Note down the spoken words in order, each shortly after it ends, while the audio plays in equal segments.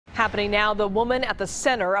Happening now, the woman at the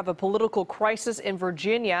center of a political crisis in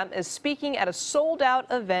Virginia is speaking at a sold-out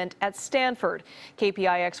event at Stanford.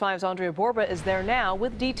 KPIX 5's Andria Borba is there now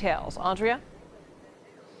with details. Andria?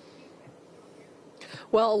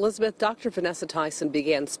 Well, Elizabeth, Dr. Vanessa Tyson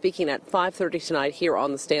began speaking at 5:30 tonight here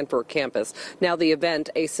on the Stanford campus. Now the event,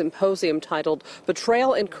 a symposium titled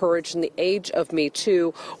Betrayal and Courage in the Age of Me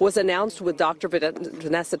Too, was announced with Dr.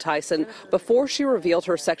 Vanessa Tyson before she revealed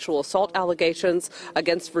her sexual assault allegations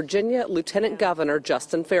against Virginia Lieutenant Governor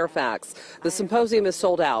Justin Fairfax. The symposium is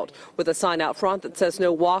sold out with a sign out front that says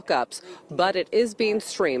no walk-ups, but it is being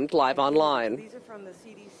streamed live online.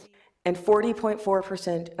 And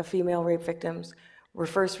 40.4% of female rape victims were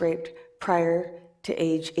first raped prior to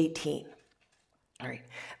age 18. All right.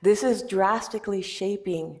 This is drastically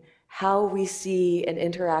shaping how we see and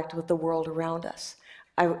interact with the world around us.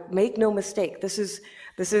 I make no mistake,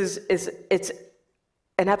 it's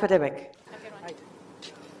an epidemic.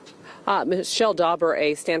 Michelle Dauber,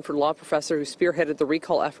 a Stanford law professor who spearheaded the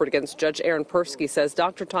recall effort against Judge Aaron Persky, says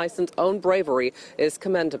Dr. Tyson's own bravery is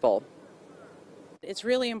commendable. It's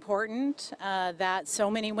really important that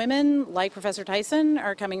so many women like Professor Tyson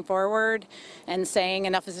are coming forward and saying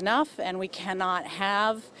enough is enough, and we cannot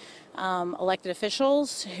have elected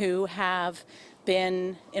officials who have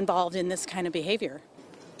been involved in this kind of behavior.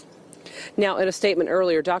 Now, in a statement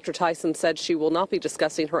earlier, Dr. Tyson said she will not be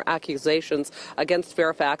discussing her accusations against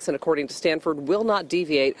Fairfax and, according to Stanford, will not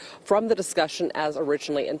deviate from the discussion as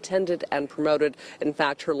originally intended and promoted. In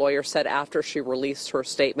fact, her lawyer said after she released her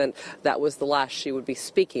statement that was the last she would be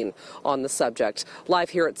speaking on the subject. Live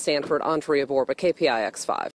here at Stanford, Andria Borba, KPIX 5.